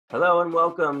Hello and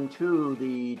welcome to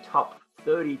the top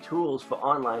 30 tools for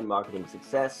online marketing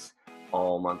success.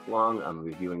 All month long, I'm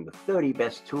reviewing the 30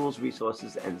 best tools,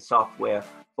 resources, and software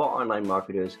for online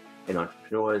marketers and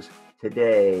entrepreneurs.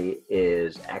 Today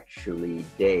is actually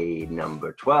day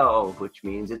number 12, which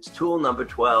means it's tool number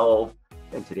 12.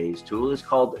 And today's tool is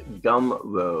called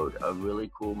Gumroad, a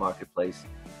really cool marketplace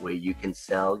where you can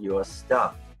sell your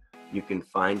stuff. You can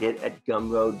find it at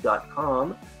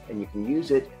gumroad.com, and you can use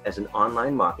it as an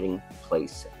online marketing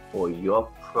place for your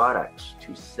products,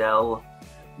 to sell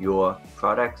your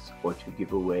products or to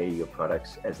give away your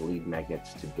products as lead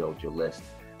magnets to build your list.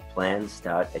 Plans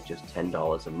start at just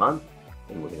 $10 a month,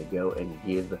 and we're going to go and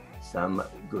give some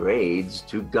grades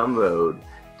to Gumroad.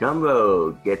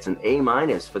 Gumroad gets an A-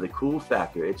 for the cool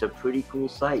factor. It's a pretty cool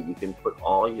site. You can put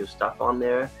all your stuff on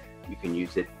there. You can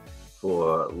use it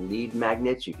for lead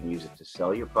magnets, you can use it to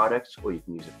sell your products, or you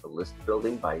can use it for list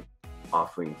building by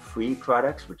offering free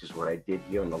products, which is what I did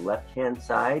here on the left-hand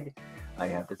side. I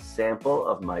have a sample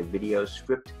of my video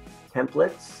script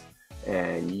templates,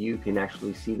 and you can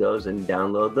actually see those and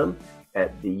download them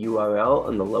at the URL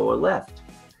on the lower left.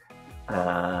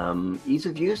 Ease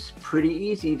of use, pretty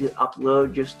easy to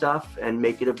upload your stuff and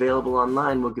make it available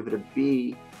online. We'll give it a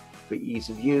B for ease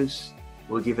of use.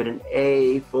 We'll give it an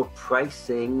A for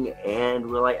pricing. And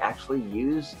will I actually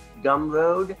use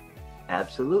Gumroad?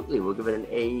 Absolutely. We'll give it an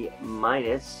A-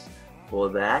 for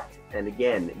that. And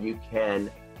again, you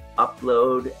can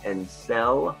upload and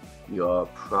sell your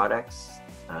products,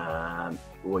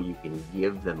 or you can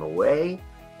give them away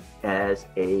as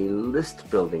a list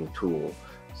building tool.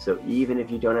 So even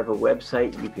if you don't have a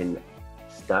website, you can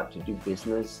start to do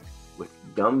business with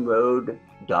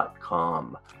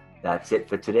gumroad.com. That's it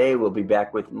for today. We'll be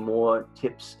back with more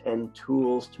tips and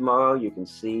tools tomorrow. You can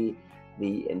see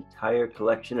the entire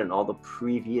collection and all the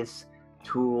previous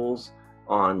tools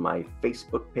on my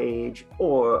Facebook page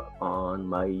or on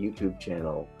my YouTube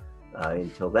channel.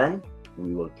 Until then,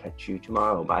 we will catch you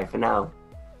tomorrow. Bye for now.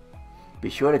 Be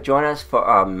sure to join us for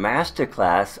our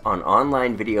masterclass on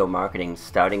online video marketing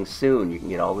starting soon. You can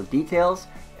get all the details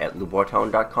at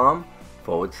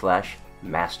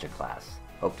bortone.com/masterclass.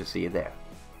 Hope to see you there.